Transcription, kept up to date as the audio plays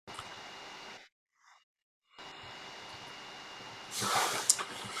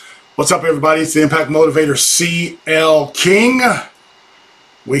What's up, everybody? It's the Impact Motivator, CL King.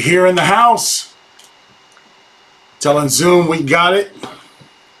 We're here in the house. Telling Zoom we got it.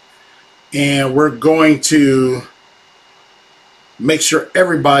 And we're going to make sure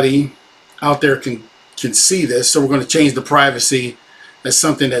everybody out there can see this. So we're going to change the privacy. That's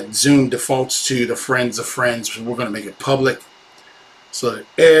something that Zoom defaults to the friends of friends. We're going to make it public so that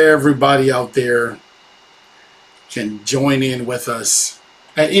everybody out there can join in with us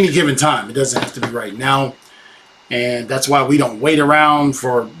at any given time. It doesn't have to be right now. And that's why we don't wait around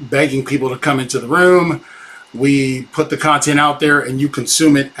for begging people to come into the room. We put the content out there and you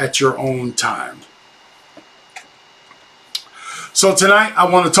consume it at your own time. So tonight I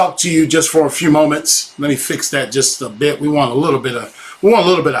want to talk to you just for a few moments. Let me fix that just a bit. We want a little bit of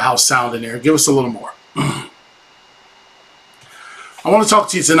house sound in there. Give us a little more. I want to talk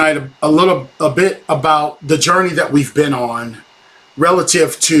to you tonight a bit about the journey that we've been on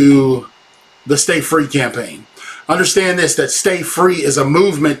relative to the Stay Free campaign. Understand this, that Stay Free is a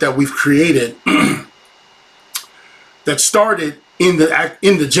movement that we've created that started in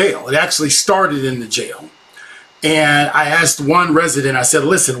the jail. It actually started in the jail. And I asked one resident, I said,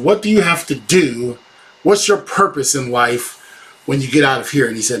 listen, what do you have to do? What's your purpose in life when you get out of here?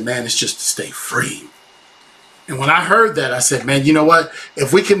 And he said, man, it's just to stay free. And when I heard that, I said, man, you know what?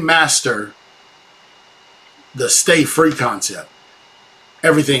 If we can master the Stay Free concept,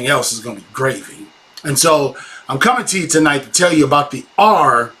 everything else is going to be gravy. And so I'm coming to you tonight to tell you about the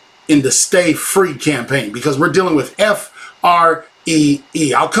R in the Stay Free campaign, because we're dealing with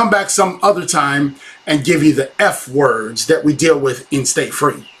F-R-E-E. I'll come back some other time and give you the F words that we deal with in Stay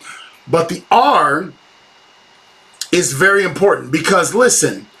Free. But the R is very important because,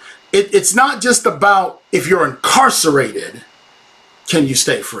 listen, it's not just about if you're incarcerated, can you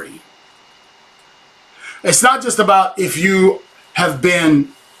stay free? It's not just about if you have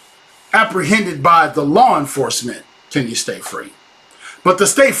been apprehended by the law enforcement, can you stay free? But the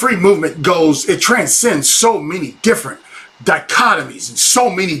Stay Free movement it transcends so many different dichotomies and so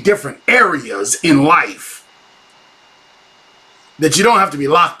many different areas in life that you don't have to be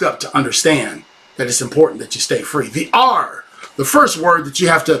locked up to understand that it's important that you stay free. The R, the first word that you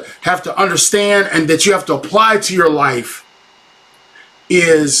have to understand and that you have to apply to your life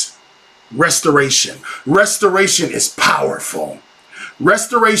is restoration. Restoration is powerful.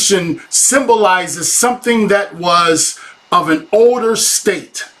 Restoration symbolizes something that was of an older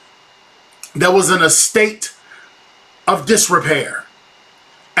state, that was in a state of disrepair.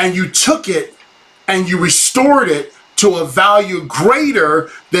 And you took it and you restored it to a value greater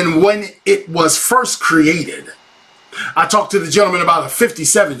than when it was first created. I talked to the gentleman about a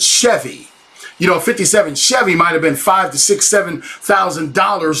 57 Chevy. You know, a 57 Chevy might have been $5,000 to $6,000,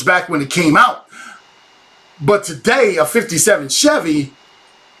 $7,000 back when it came out. But today, a 57 Chevy,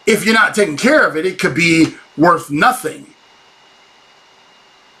 if you're not taking care of it, it could be worth nothing.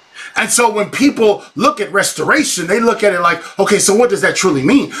 And so when people look at restoration, they look at it like, okay, so what does that truly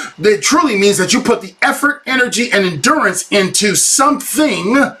mean? It truly means that you put the effort, energy, and endurance into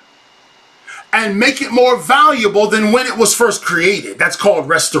something and make it more valuable than when it was first created. That's called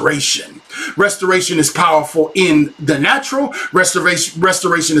restoration. Restoration is powerful in the natural.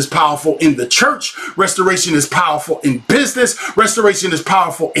 Restoration is powerful in the church. Restoration is powerful in business. Restoration is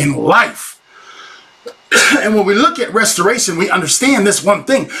powerful in life. And when we look at restoration, we understand this one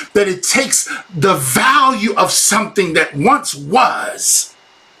thing, that it takes the value of something that once was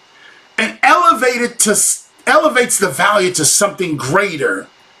and elevates the value to something greater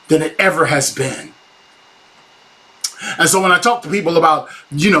than it ever has been. And so when I talk to people about,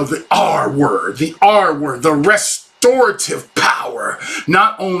 the R word, the restorative power,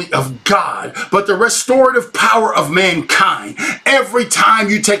 not only of God, but the restorative power of mankind. Every time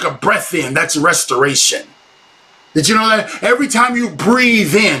you take a breath in, that's restoration. Did you know that? Every time you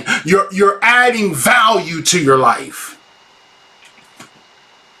breathe in, you're adding value to your life.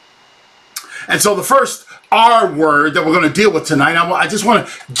 And so the first R word that we're going to deal with tonight, I just want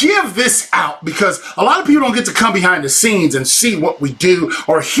to give this out because a lot of people don't get to come behind the scenes and see what we do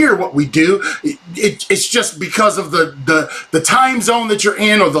or hear what we do. It's just because of the time zone that you're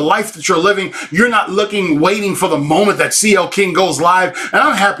in or the life that you're living. You're not waiting for the moment that CL King goes live, and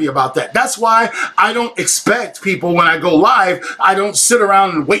I'm happy about that. That's why I don't expect people when I go live, I don't sit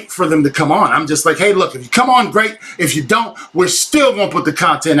around and wait for them to come on. I'm just like, hey, look, if you come on, great. If you don't, we're still going to put the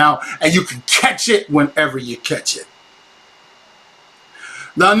content out, and you can catch it whenever you catch it.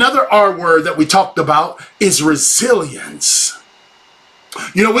 Now, another R word that we talked about is resilience.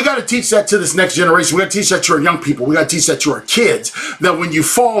 You know, we got to teach that to this next generation. We got to teach that to our young people. We got to teach that to our kids, that when you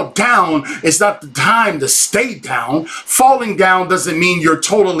fall down, it's not the time to stay down. Falling down doesn't mean you're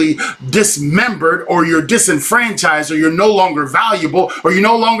totally dismembered or you're disenfranchised or you're no longer valuable or you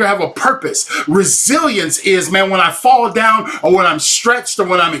no longer have a purpose. Resilience is, man, when I fall down or when I'm stretched or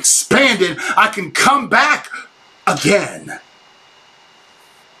when I'm expanded, I can come back again.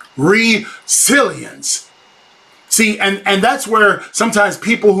 Resilience. See, and that's where sometimes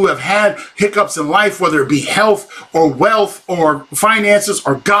people who have had hiccups in life, whether it be health or wealth or finances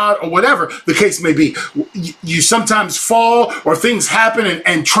or God or whatever the case may be, you sometimes fall or things happen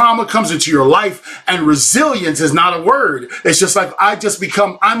and trauma comes into your life, and resilience is not a word. It's just like I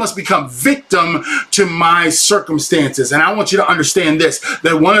must become victim to my circumstances. And I want you to understand this,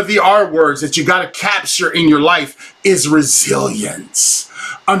 that one of the R words that you got to capture in your life is resilience.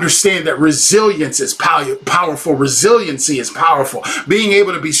 Understand that resilience is powerful. Resiliency is powerful. Being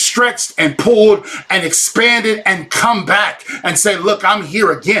able to be stretched and pulled and expanded and come back and say, look, I'm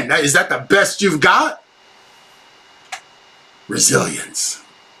here again. Is that the best you've got? Resilience.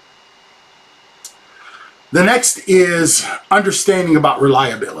 The next is understanding about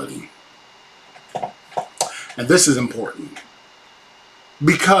reliability. And this is important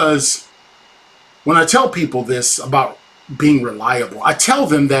because when I tell people this about being reliable, I tell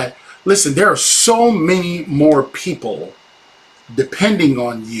them that, listen, there are so many more people depending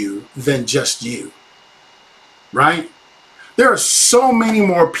on you than just you, right? There are so many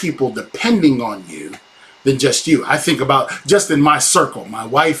more people depending on you than just you. I think about just in my circle, my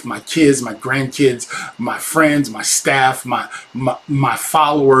wife, my kids, my grandkids, my friends, my staff, my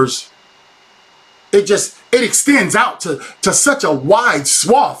followers. It extends out to such a wide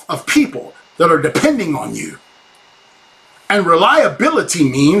swath of people that are depending on you. And reliability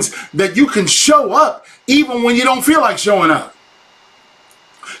means that you can show up even when you don't feel like showing up.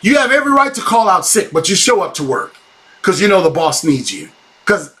 You have every right to call out sick, but you show up to work because you know the boss needs you,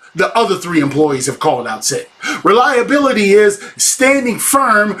 because the other 3 employees have called out sick. Reliability is standing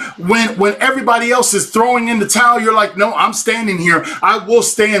firm when everybody else is throwing in the towel. You're like, no, I'm standing here. I will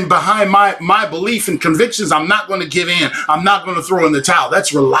stand behind my belief and convictions. I'm not going to give in. I'm not going to throw in the towel.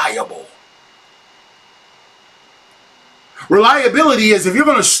 That's reliable. Reliability is if you're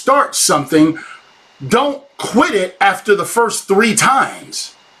going to start something, don't quit it after the first 3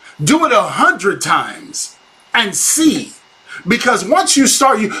 times. Do it 100 times and see. Because once you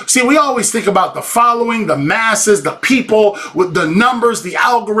start, we always think about the following, the masses, the people, with the numbers, the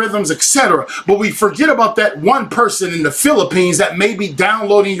algorithms, etc. But we forget about that one person in the Philippines that may be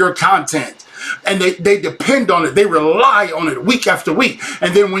downloading your content. And they depend on it. They rely on it week after week.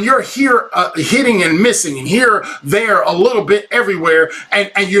 And then when you're here hitting and missing and here, there, a little bit everywhere,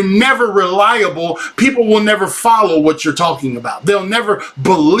 and you're never reliable, people will never follow what you're talking about. They'll never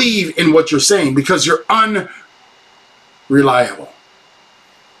believe in what you're saying because you're unreliable.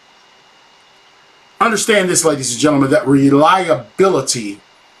 Understand this, ladies and gentlemen, that reliability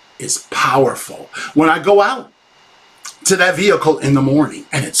is powerful. When I go out to that vehicle in the morning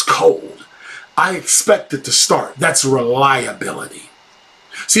and it's cold, I expect it to start. That's reliability.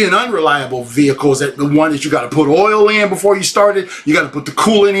 See, an unreliable vehicle is the one that you got to put oil in before you start it. You got to put the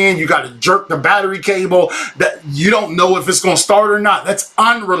coolant in. You got to jerk the battery cable. That you don't know if it's going to start or not. That's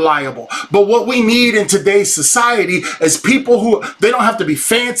unreliable. But what we need in today's society is people who, they don't have to be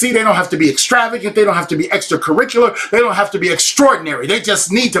fancy. They don't have to be extravagant. They don't have to be extracurricular. They don't have to be extraordinary. They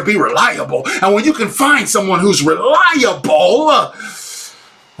just need to be reliable. And when you can find someone who's reliable,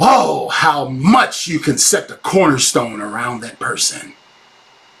 oh, how much you can set the cornerstone around that person.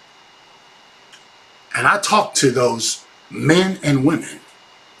 And I talk to those men and women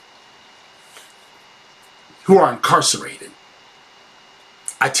who are incarcerated.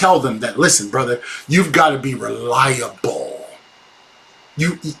 I tell them that, listen, brother, you've got to be reliable.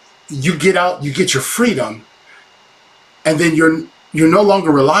 You get out, you get your freedom, and then you're no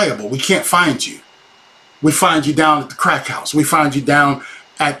longer reliable. We can't find you. We find you down at the crack house. We find you down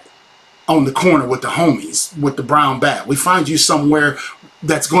on the corner with the homies, with the brown bag. We find you somewhere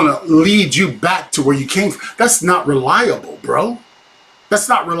that's going to lead you back to where you came from. That's not reliable, bro. That's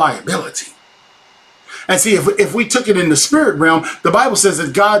not reliability. And see, if we took it in the spirit realm, the Bible says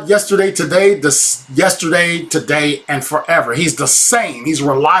that God yesterday, today, and forever. He's the same. He's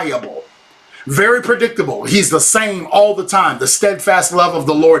reliable. Very predictable. He's the same all the time. The steadfast love of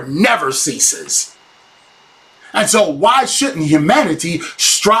the Lord never ceases. And so why shouldn't humanity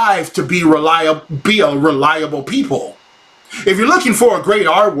strive to be a reliable people? If you're looking for a great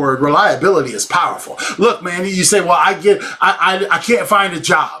R word, reliability is powerful. Look, man, you say, well, I can't find a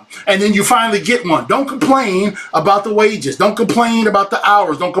job. And then you finally get one. Don't complain about the wages. Don't complain about the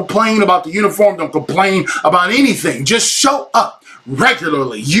hours. Don't complain about the uniform. Don't complain about anything. Just show up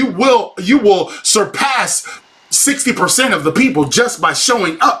regularly. You will surpass 60% of the people just by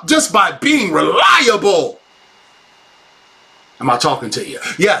showing up, just by being reliable. Am I talking to you?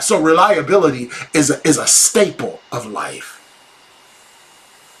 Yeah, so reliability is a staple of life.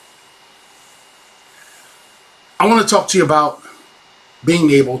 I want to talk to you about being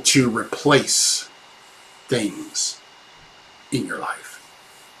able to replace things in your life.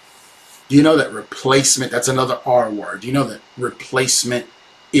 Do you know that replacement, that's another R word. Do you know that replacement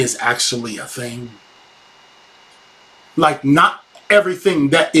is actually a thing? Like, not everything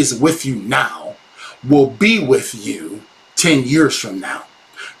that is with you now will be with you 10 years from now.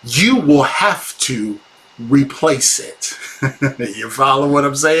 You will have to replace it. You follow what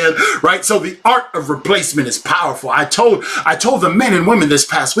I'm saying? Right? So the art of replacement is powerful. I told the men and women this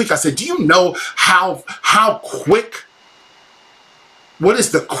past week, I said, do you know how quick, what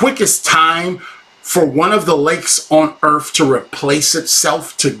is the quickest time for one of the lakes on earth to replace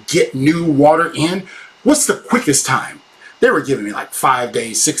itself, to get new water in? What's the quickest time? They were giving me like 5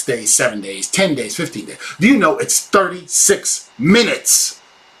 days, 6 days, 7 days, 10 days, 15 days. Do you know it's 36 minutes?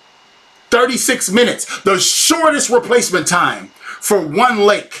 36 minutes. The shortest replacement time for one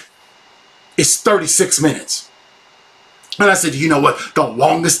lake is 36 minutes. And I said, you know what the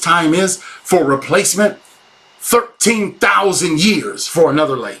longest time is for replacement? 13,000 years for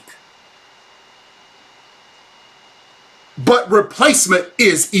another lake. But replacement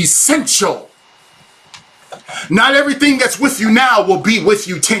is essential. Not everything that's with you now will be with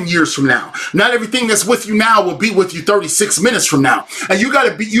you 10 years from now. Not everything that's with you now will be with you 36 minutes from now. And you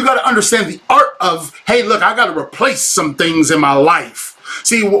gotta understand the art of, hey, look, I gotta replace some things in my life.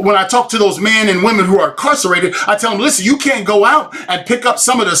 See, when I talk to those men and women who are incarcerated, I tell them, listen, you can't go out and pick up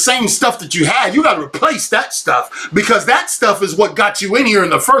some of the same stuff that you had. You got to replace that stuff, because that stuff is what got you in here in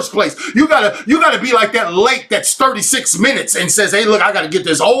the first place. You gotta be like that lake that's 36 minutes and says, hey, look, I got to get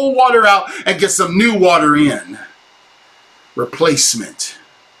this old water out and get some new water in. Replacement.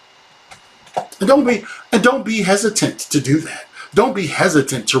 And don't be hesitant to do that. Don't be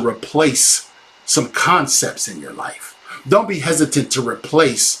hesitant to replace some concepts in your life. Don't be hesitant to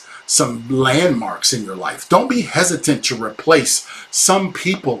replace some landmarks in your life. Don't be hesitant to replace some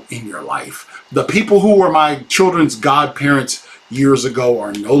people in your life. The people who were my children's godparents years ago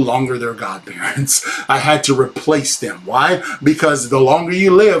are no longer their godparents. I had to replace them. Why? Because the longer you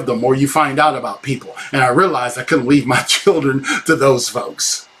live, the more you find out about people. And I realized I couldn't leave my children to those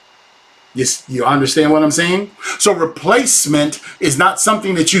folks. You understand what I'm saying? So replacement is not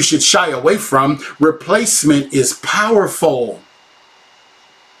something that you should shy away from. Replacement is powerful.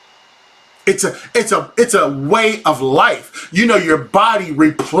 It's a way of life. You know, your body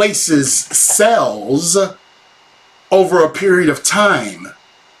replaces cells over a period of time.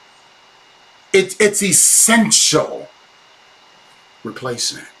 It's essential.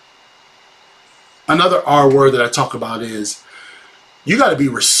 Replacement. Another R word that I talk about is, you got to be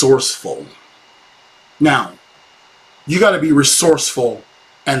resourceful. Now, you got to be resourceful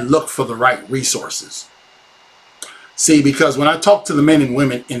and look for the right resources. See, because when I talk to the men and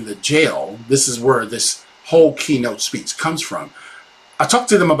women in the jail, this is where this whole keynote speech comes from. I talk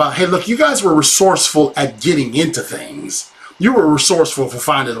to them about, hey, look, you guys were resourceful at getting into things. You were resourceful for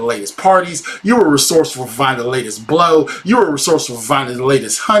finding the latest parties. You were resourceful for finding the latest blow. You were resourceful for finding the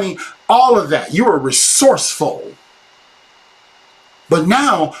latest honey. All of that. You were resourceful. But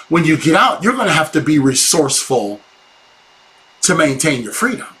now, when you get out, you're going to have to be resourceful to maintain your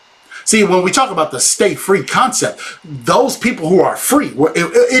freedom. See, when we talk about the stay free concept, those people who are free,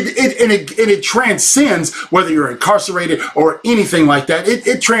 it transcends whether you're incarcerated or anything like that.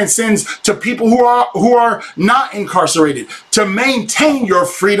 It transcends to people who are not incarcerated. To maintain your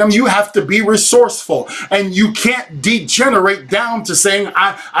freedom, you have to be resourceful, and you can't degenerate down to saying,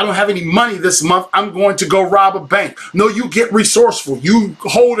 I don't have any money this month, I'm going to go rob a bank. No, you get resourceful. You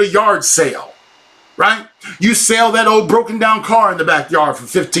hold a yard sale. Right? You sell that old broken down car in the backyard for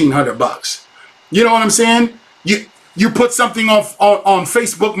 $1,500. You know what I'm saying? You put something on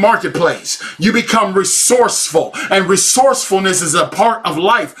Facebook Marketplace. You become resourceful. And resourcefulness is a part of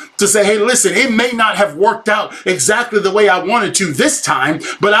life, to say, hey, listen, it may not have worked out exactly the way I wanted to this time,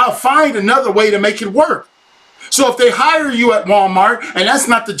 but I'll find another way to make it work. So if they hire you at Walmart and that's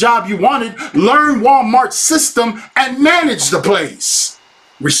not the job you wanted, learn Walmart's system and manage the place.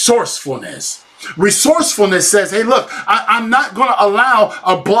 Resourcefulness. Resourcefulness says, hey, look, I'm not going to allow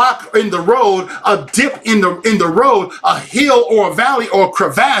a block in the road, a dip in the road, a hill or a valley or a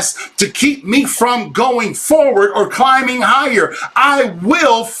crevasse to keep me from going forward or climbing higher. I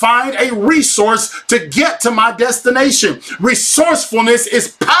will find a resource to get to my destination. Resourcefulness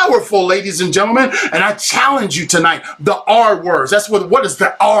is powerful, ladies and gentlemen, and I challenge you tonight. The R words. What does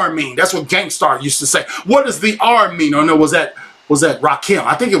the R mean? That's what Gangstar used to say. What does the R mean? Oh no, was that Rakim?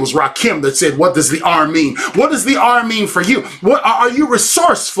 I think it was Rakim that said, what does the R mean? What does the R mean for you? What are you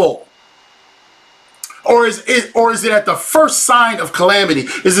resourceful? Or is it at the first sign of calamity?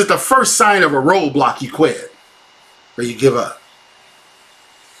 Is it the first sign of a roadblock you quit or you give up?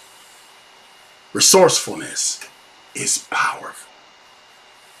 Resourcefulness is powerful.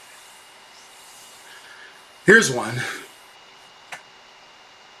 Here's one.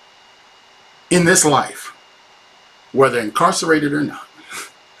 In this life, whether incarcerated or not,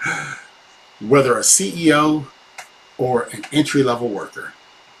 whether a CEO or an entry-level worker,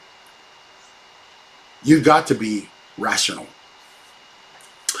 you got to be rational.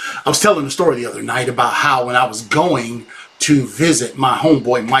 I was telling a story the other night about how when I was going to visit my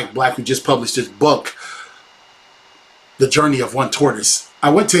homeboy Mike Black, who just published his book, The Journey of One Tortoise, I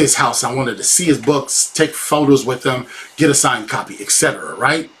went to his house. I wanted to see his books, take photos with him, get a signed copy, etc.,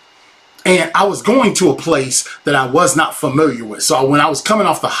 right? And I was going to a place that I was not familiar with. So when I was coming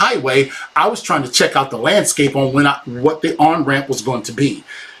off the highway, I was trying to check out the landscape on what the on-ramp was going to be.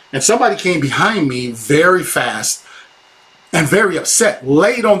 And somebody came behind me very fast and very upset,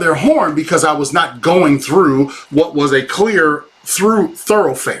 laid on their horn because I was not going through what was a clear through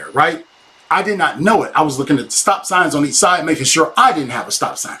thoroughfare, right? I did not know it. I was looking at the stop signs on each side, making sure I didn't have a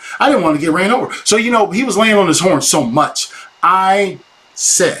stop sign. I didn't want to get ran over. So, you know, he was laying on his horn so much. I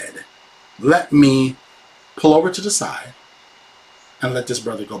said, let me pull over to the side and let this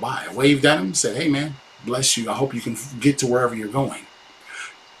brother go by. I waved at him, said, hey man, bless you. I hope you can get to wherever you're going.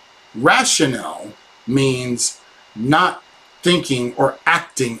 Rationale means not thinking or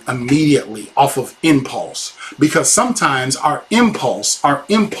acting immediately off of impulse, because sometimes our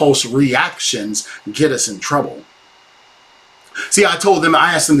impulse reactions get us in trouble. See, I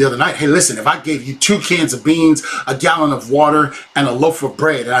asked them the other night, hey, listen, if I gave you 2 cans of beans, a gallon of water, and a loaf of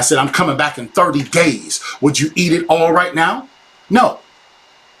bread, and I said, I'm coming back in 30 days, would you eat it all right now? No.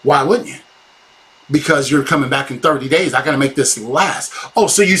 Why wouldn't you? Because you're coming back in 30 days. I got to make this last. Oh,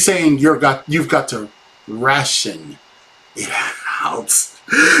 so you're saying you've got to ration it out.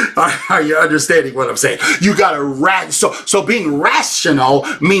 Are you understanding what I'm saying? You got to so being rational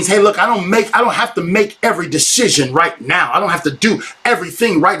means, hey, look, I don't have to make every decision right now. I don't have to do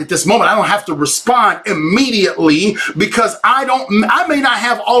everything right at this moment. I don't have to respond immediately because I may not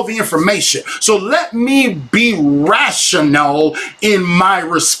have all the information. So let me be rational in my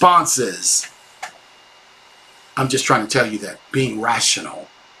responses. I'm just trying to tell you that being rational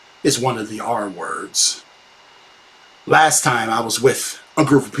is one of the R words. Last time I was with a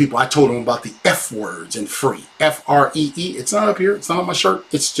group of people, I told them about the F words in free. F-R-E-E. It's not up here. It's not on my shirt.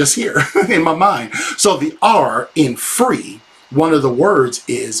 It's just here in my mind. So the R in free, one of the words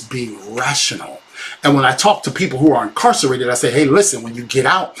is being rational. And when I talk to people who are incarcerated, I say, hey, listen, when you get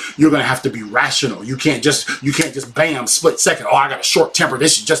out, you're going to have to be rational. You can't just bam, split second. Oh, I got a short temper.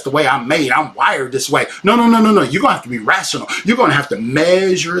 This is just the way I'm made. I'm wired this way. No. You're going to have to be rational. You're going to have to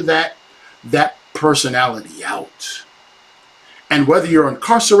measure that personality out. And whether you're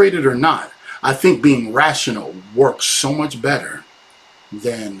incarcerated or not, I think being rational works so much better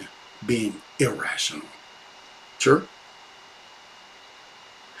than being irrational. Sure.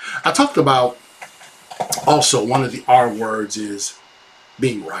 I talked about also one of the R words is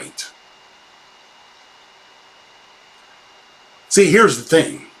being right. See, here's the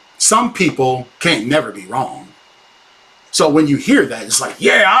thing. Some people can't never be wrong. So when you hear that, it's like,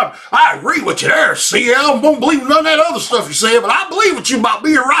 yeah, I agree with you there, CL. I don't believe none of that other stuff you said, but I believe with you about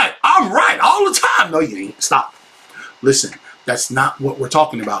being right. I'm right all the time. No, you ain't. Stop. Listen, that's not what we're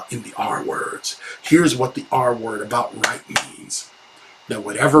talking about in the R words. Here's what the R word about right means. That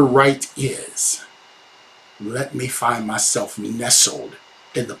whatever right is, let me find myself nestled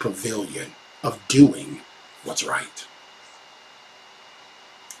in the pavilion of doing what's right.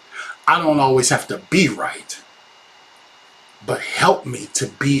 I don't always have to be right, but help me to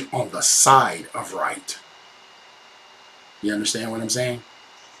be on the side of right. You understand what I'm saying?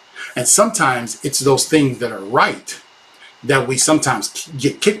 And sometimes it's those things that are right that we sometimes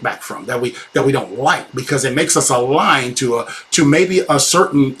get kickback from, that we don't like, because it makes us align to maybe a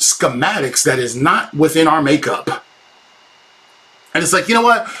certain schematics that is not within our makeup. And it's like, you know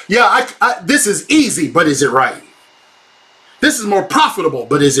what? Yeah, this is easy, but is it right? This is more profitable,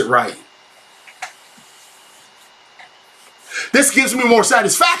 but is it right? This gives me more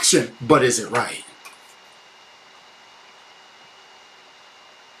satisfaction, but is it right?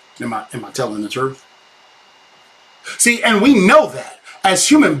 Am I telling the truth? See, and we know that as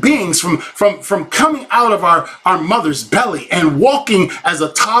human beings from coming out of our mother's belly and walking as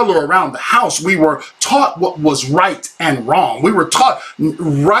a toddler around the house, we were taught what was right and wrong. We were taught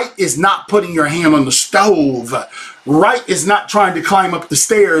right is not putting your hand on the stove. Right is not trying to climb up the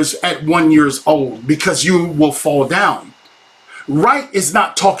stairs at 1 year old because you will fall down. Right is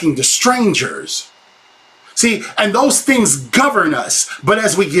not talking to strangers. See, and those things govern us. But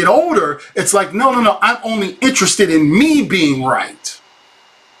as we get older, it's like, no, I'm only interested in me being right.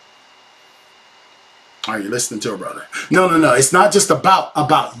 Are you listening to it, brother? No. It's not just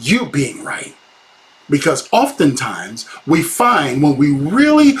about you being right. Because oftentimes we find when we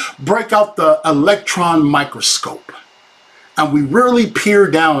really break out the electron microscope and we really peer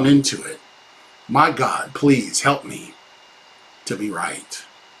down into it, my God, please help me to be right.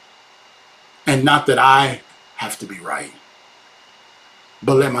 And not that I have to be right,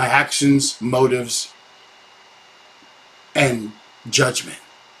 but let my actions, motives, and judgment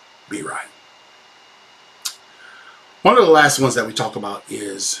be right. One of the last ones that we talk about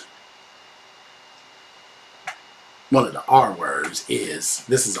is, one of the R words is,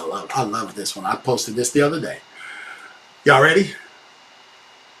 I love this one. I posted this the other day. Y'all ready?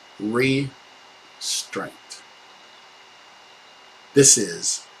 Restraint. This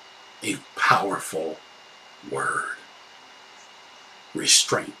is a powerful word.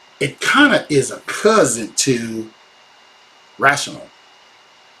 Restraint. It kind of is a cousin to rational.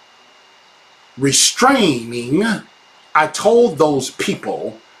 Restraining, I told those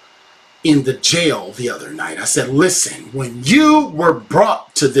people in the jail the other night, I said, listen, when you were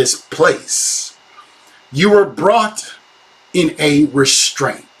brought to this place, you were brought in a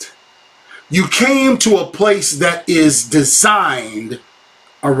restraint. You came to a place that is designed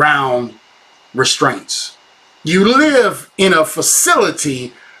around restraints. You live in a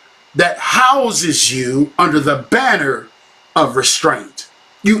facility that houses you under the banner of restraint.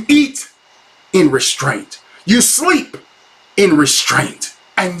 You eat in restraint. You sleep in restraint.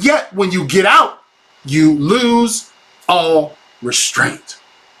 And yet when you get out, you lose all restraint.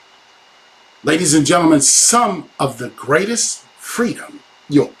 Ladies and gentlemen, some of the greatest freedom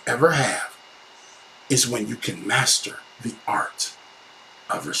you'll ever have is when you can master the art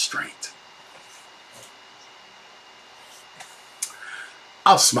of restraint.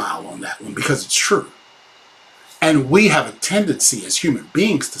 I'll smile on that one because it's true. And we have a tendency as human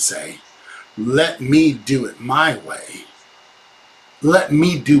beings to say, let me do it my way. Let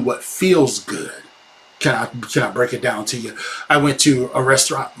me do what feels good. Can I break it down to you? I went to a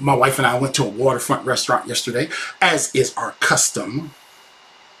restaurant. My wife and I went to a waterfront restaurant yesterday, as is our custom.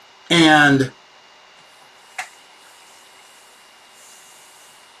 And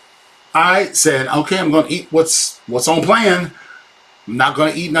I said, okay, I'm going to eat what's on plan. I'm not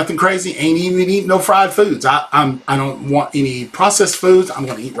going to eat nothing crazy. Ain't even eat no fried foods. I don't want any processed foods. I'm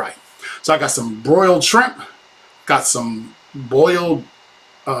going to eat right. So I got some broiled shrimp, got some boiled,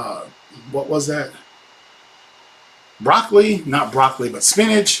 what was that? Broccoli, not broccoli, but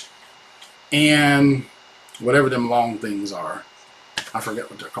spinach, and whatever them long things are. I forget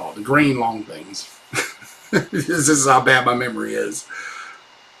what they're called. The green long things. This is how bad my memory is.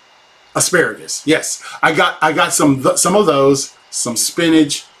 Asparagus. Yes, I got some of those, some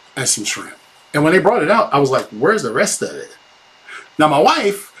spinach, and some shrimp. And when they brought it out, I was like, where's the rest of it? Now my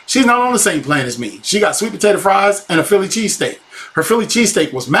wife, she's not on the same plan as me. She got sweet potato fries and a Philly cheesesteak. Her Philly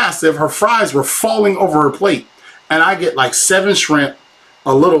cheesesteak was massive. Her fries were falling over her plate. And I get like 7 shrimp,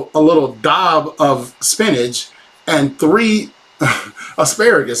 a little daub of spinach, and 3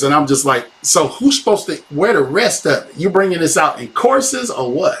 asparagus. And I'm just like, so who's supposed to, where the rest of it? You bringing this out in courses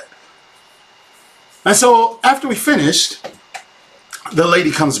or what? And so after we finished, the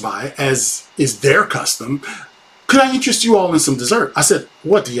lady comes by, as is their custom. Could I interest you all in some dessert? I said,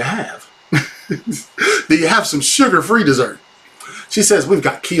 what do you have? Do you have some sugar-free dessert? She says, we've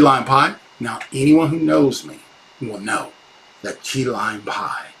got key lime pie. Now, anyone who knows me will know that key lime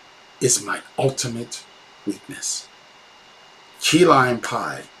pie is my ultimate weakness. Key lime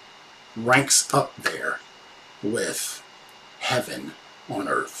pie ranks up there with heaven on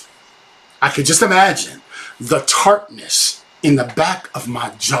earth. I could just imagine the tartness in the back of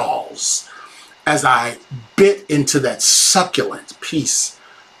my jaws as I bit into that succulent piece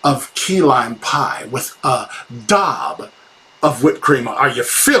of key lime pie with a daub of whipped cream? Are you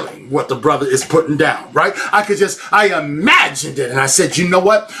feeling what the brother is putting down, right? I imagined it, and I said, you know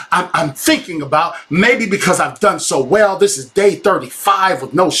what? I'm thinking about, maybe because I've done so well, this is day 35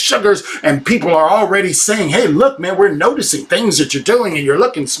 with no sugars, and people are already saying, hey, look, man, we're noticing things that you're doing, and you're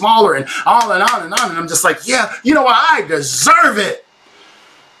looking smaller, and on and on and on. And I'm just like, yeah, you know what? I deserve it.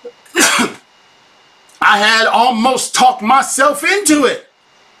 I had almost talked myself into it.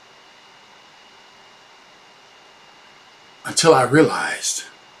 Until I realized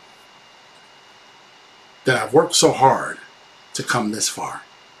that I've worked so hard to come this far,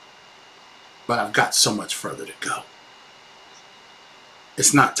 but I've got so much further to go.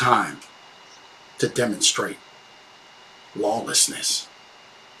 It's not time to demonstrate lawlessness.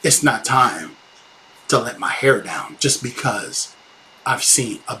 It's not time to let my hair down just because I've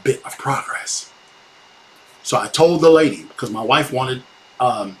seen a bit of progress. So I told the lady, because my wife wanted,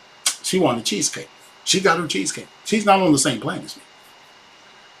 she wanted cheesecake. She got her cheesecake. She's not on the same plane as me.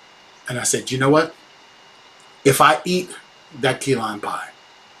 And I said, you know what? If I eat that key lime pie,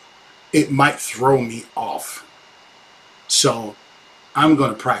 it might throw me off. So I'm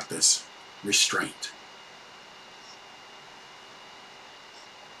going to practice restraint.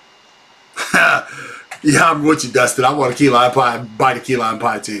 Yeah, I'm with you, Dustin. I want a key lime pie, bite a key lime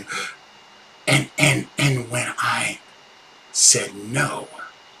pie too. And when I said no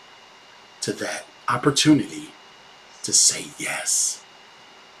to that opportunity to say yes,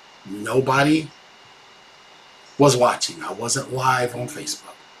 nobody was watching. I wasn't live on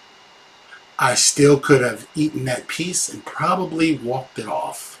Facebook. I still could have eaten that piece and probably walked it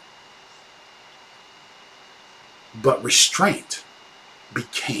off. But restraint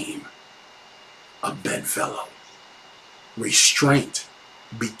became a bedfellow. Restraint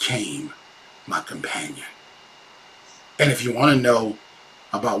became my companion. And if you want to know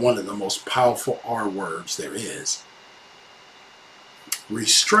about one of the most powerful R words there is,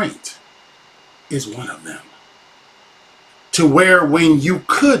 restraint is one of them. To where when you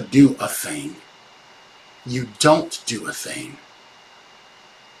could do a thing, you don't do a thing,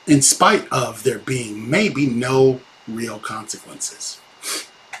 in spite of there being maybe no real consequences.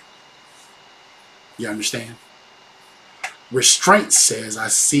 You understand? Restraint says, I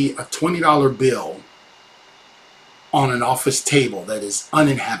see a $20 bill on an office table that is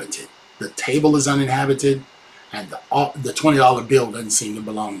uninhabited. The table is uninhabited, and the $20 bill doesn't seem to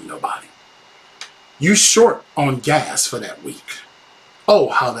belong to nobody. You short on gas for that week. Oh,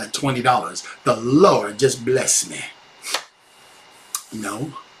 how that $20, the Lord just blessed me.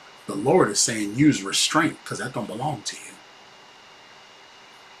 No, the Lord is saying use restraint because that don't belong to you.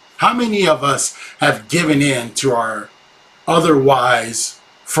 How many of us have given in to our otherwise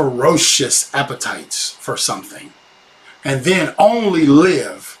ferocious appetites for something and then only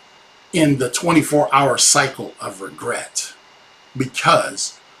live in the 24-hour cycle of regret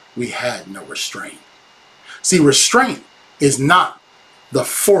because we had no restraint? See, restraint is not the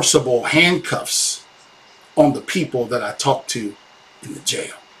forcible handcuffs on the people that I talk to in the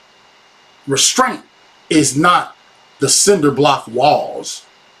jail. Restraint is not the cinder block walls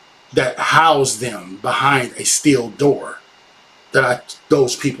that house them behind a steel door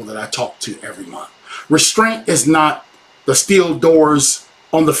those people that I talk to every month. Restraint is not the steel doors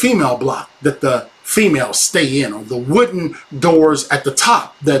on the female block that the females stay in, or the wooden doors at the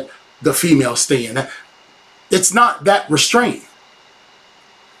top that the females stay in. It's not that restraint.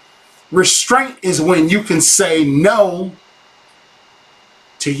 Restraint is when you can say no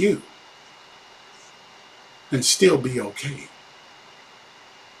to you and still be okay.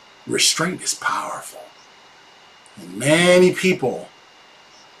 Restraint is powerful. And many people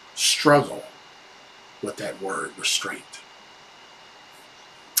struggle with that word, restraint.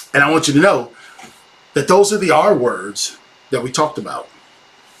 And I want you to know that those are the R words that we talked about.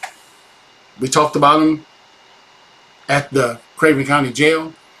 We talked about them at the Craven County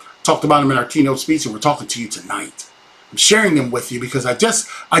Jail, talked about them in our keynote speech, and we're talking to you tonight. I'm sharing them with you because I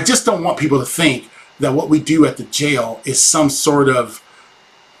just don't want people to think that what we do at the jail is some sort of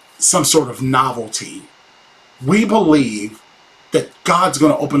novelty. We believe that God's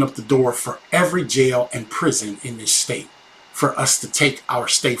going to open up the door for every jail and prison in this state for us to take our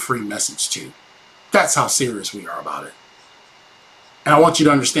stay free message to. That's how serious we are about it. And I want you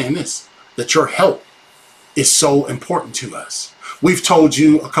to understand this, that your help is so important to us. We've told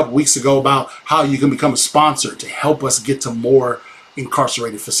you a couple weeks ago about how you can become a sponsor to help us get to more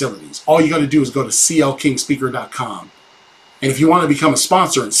incarcerated facilities. All you got to do is go to clkingspeaker.com. And if you want to become a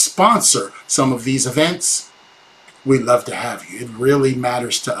sponsor and sponsor some of these events, we'd love to have you. It really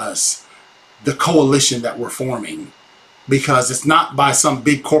matters to us, the coalition that we're forming, because it's not by some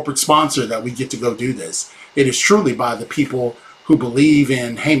big corporate sponsor that we get to go do this. It is truly by the people who believe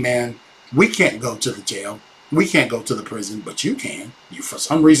in, hey man, we can't go to the jail. We can't go to the prison, but you can. You, for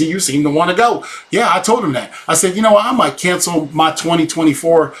some reason, you seem to want to go. Yeah, I told him that. I said, you know what? I might cancel my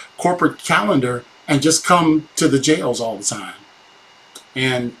 2024 corporate calendar and just come to the jails all the time.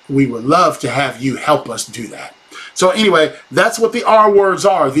 And we would love to have you help us do that. So anyway, that's what the R words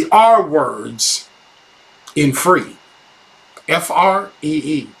are. The R words in free.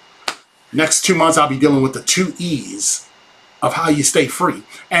 F-R-E-E. Next 2 months, I'll be dealing with the 2 E's of how you stay free.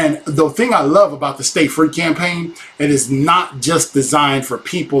 And the thing I love about the Stay Free campaign, it is not just designed for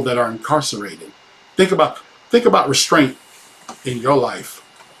people that are incarcerated. Think about restraint in your life.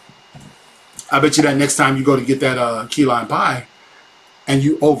 I bet you that next time you go to get that key lime pie and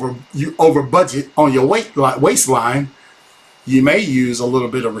you over budget on your waistline, you may use a little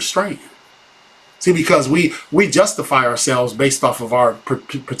bit of restraint. See, because we justify ourselves based off of our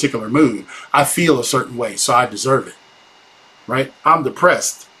particular mood. I feel a certain way, so I deserve it. Right? I'm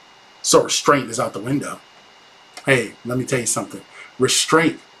depressed, so restraint is out the window. Hey, let me tell you something.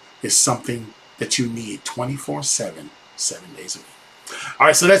 Restraint is something that you need 24/7, 7 days a week. All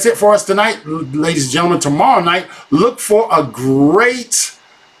right, so that's it for us tonight, ladies and gentlemen. Tomorrow night, look for a great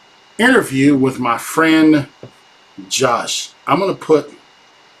interview with my friend Josh. I'm going to put,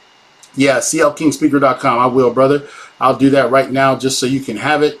 CLKingspeaker.com. I will, brother. I'll do that right now just so you can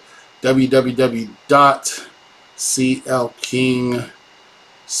have it.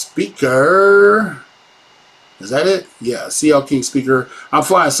 www.CLKingspeaker. Is that it? Yeah, CL King Speaker. I'm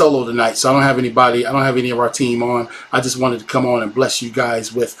flying solo tonight, so I don't have anybody. I don't have any of our team on. I just wanted to come on and bless you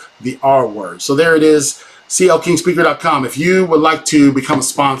guys with the R word. So there it is, CLKingspeaker.com. If you would like to become a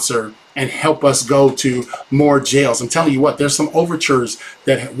sponsor and help us go to more jails, I'm telling you what, there's some overtures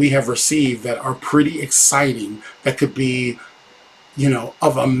that we have received that are pretty exciting, that could be,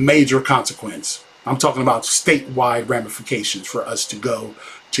 of a major consequence. I'm talking about statewide ramifications for us to go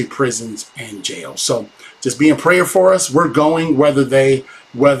to prisons and jails. So just be in prayer for us. We're going whether the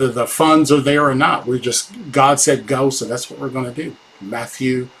funds are there or not. God said go, so that's what we're going to do.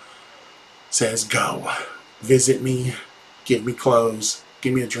 Matthew says go. Visit me, give me clothes,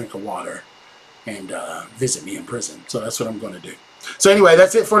 give me a drink of water, and visit me in prison. So that's what I'm going to do. So anyway,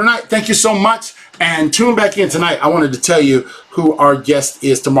 that's it for tonight. Thank you so much. And tune back in tonight. I wanted to tell you who our guest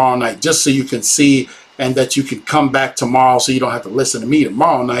is tomorrow night, just so you can see and that you can come back tomorrow so you don't have to listen to me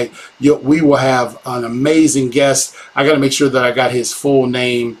tomorrow night. We will have an amazing guest. I got to make sure that I got his full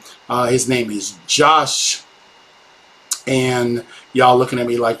name. His name is Josh. And y'all looking at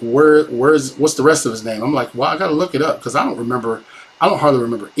me like, what's the rest of his name? I'm like, well, I got to look it up because I don't hardly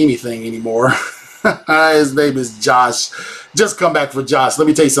remember anything anymore. His name is Josh. Just come back for Josh. Let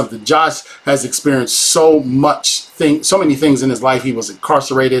me tell you something. Josh has experienced so many things in his life. He was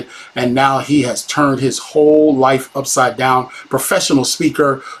incarcerated, and now he has turned his whole life upside down. Professional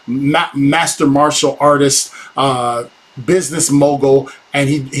speaker, master martial artist, business mogul, and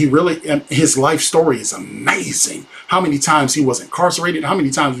his life story is amazing. How many times he was incarcerated, how many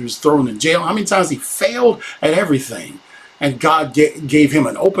times he was thrown in jail, how many times he failed at everything. And God gave him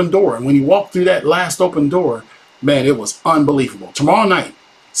an open door. And when he walked through that last open door, man, it was unbelievable. Tomorrow night,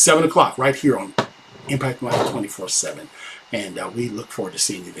 7 o'clock, right here on Impact Live 24/7. And we look forward to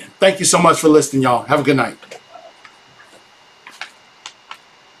seeing you then. Thank you so much for listening, y'all. Have a good night.